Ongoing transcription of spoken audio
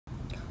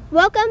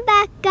Welcome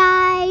back,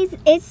 guys.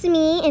 It's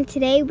me, and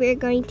today we're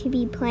going to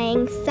be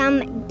playing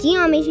some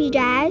Geometry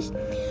Dash.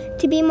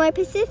 To be more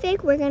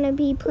specific, we're going to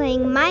be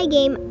playing my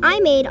game I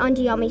made on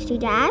Geometry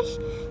Dash.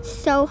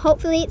 So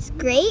hopefully it's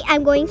great.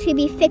 I'm going to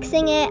be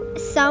fixing it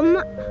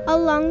some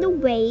along the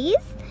ways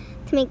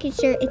to make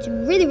sure it's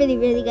really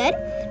good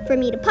for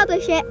me to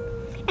publish it.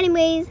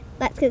 Anyways,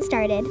 let's get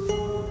started.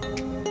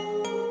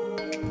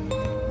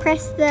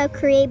 Press the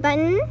create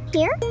button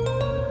here.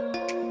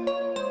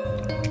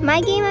 My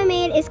game I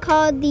made is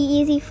called the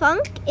Easy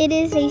Funk. It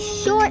is a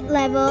short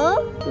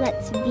level.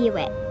 Let's view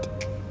it.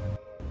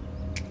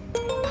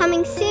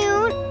 Coming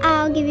soon,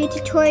 I'll give you a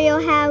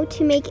tutorial how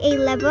to make a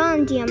level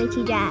on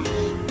Geometry Dash.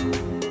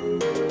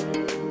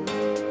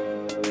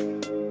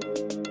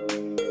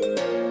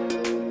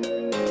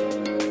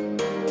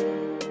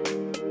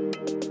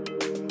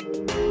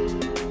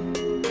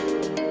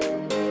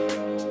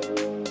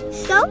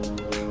 So,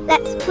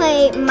 let's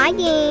play my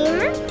game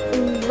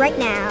right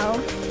now.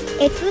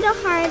 It's a little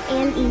hard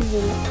and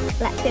easy.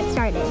 Let's get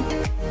started.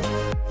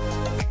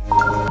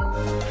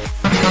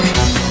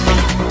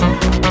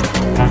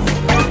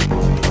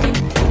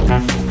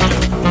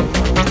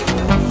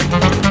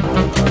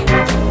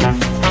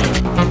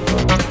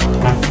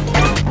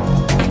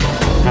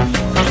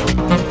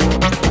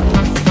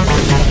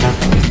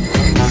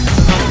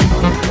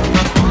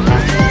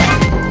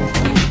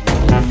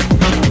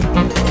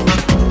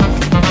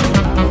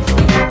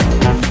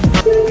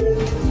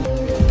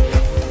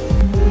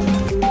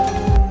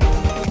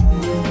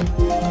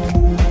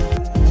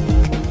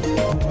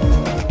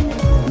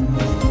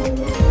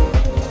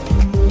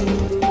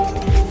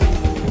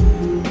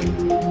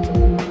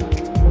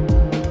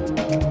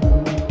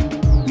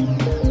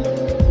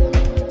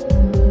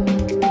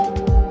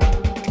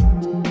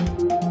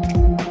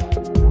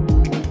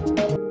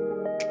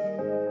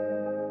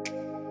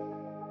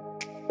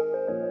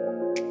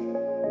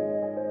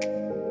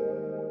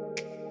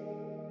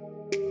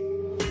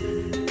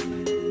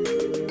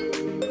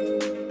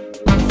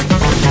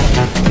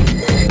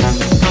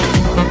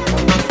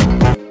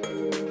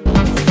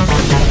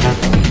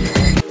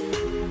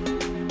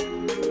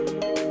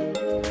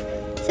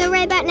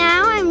 Right about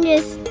now, I'm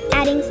just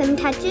adding some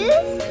touches.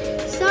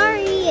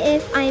 Sorry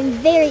if I'm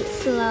very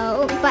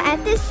slow, but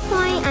at this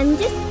point, I'm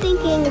just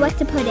thinking what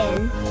to put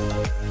in.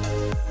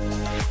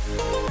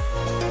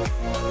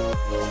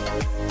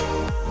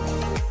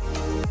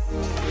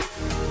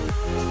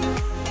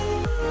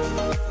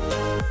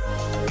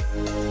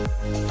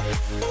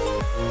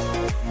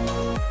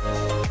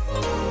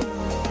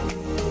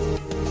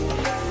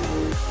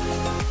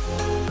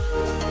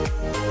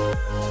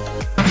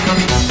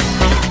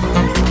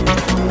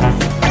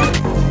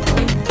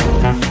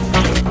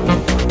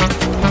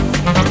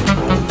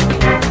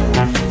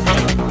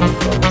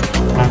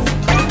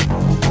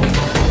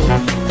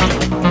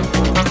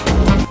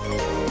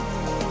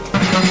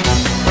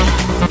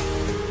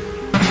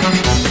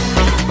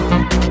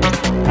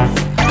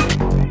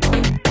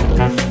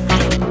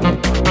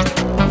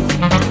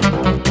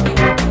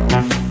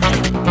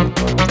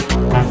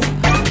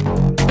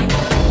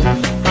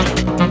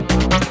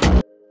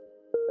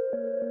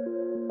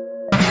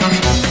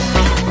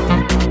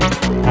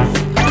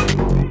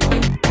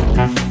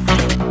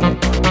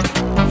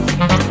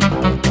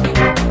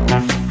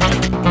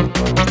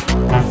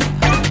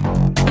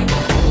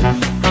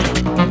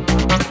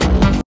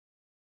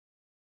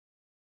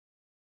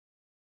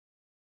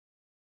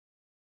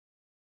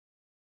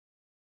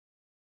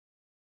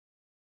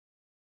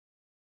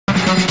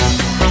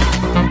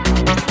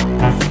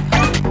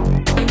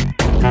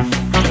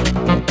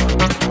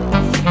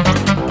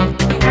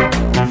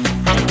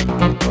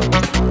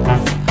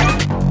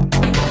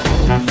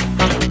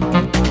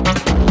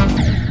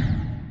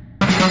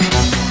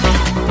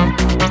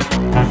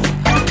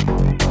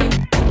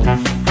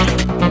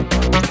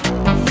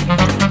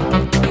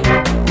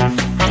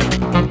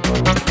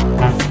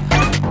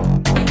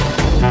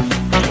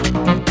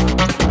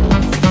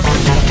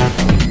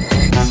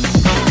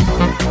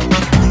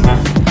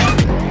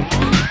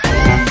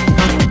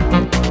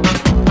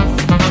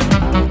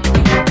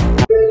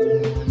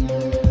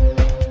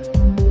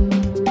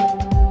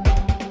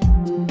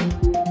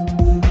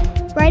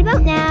 Right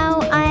about now,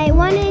 I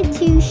wanted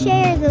to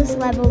share this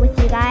level with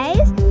you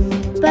guys,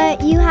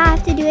 but you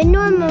have to do a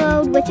normal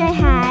mode, which I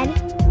had,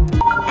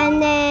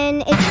 and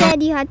then it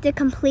said you had to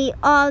complete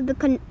all the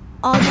coins,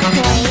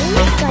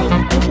 like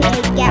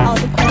aka get all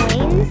the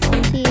coins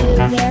to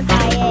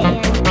verify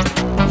it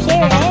and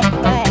share it,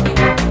 but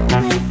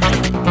like,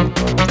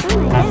 oh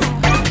my god.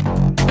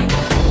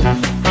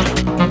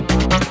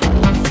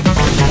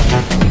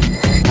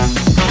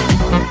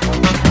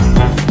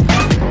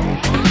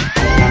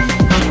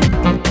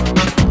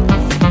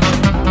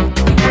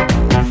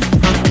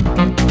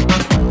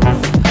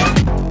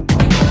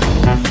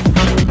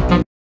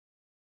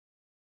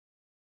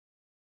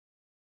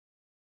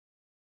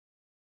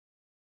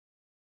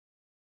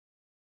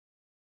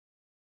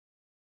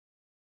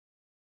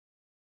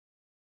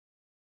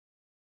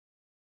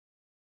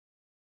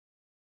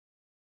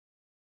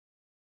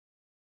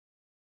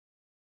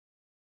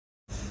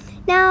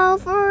 Now,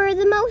 for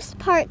the most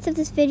parts of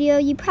this video,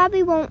 you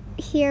probably won't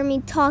hear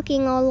me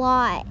talking a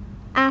lot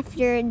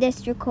after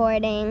this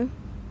recording.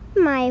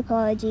 My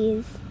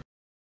apologies.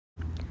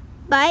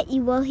 But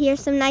you will hear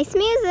some nice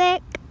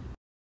music.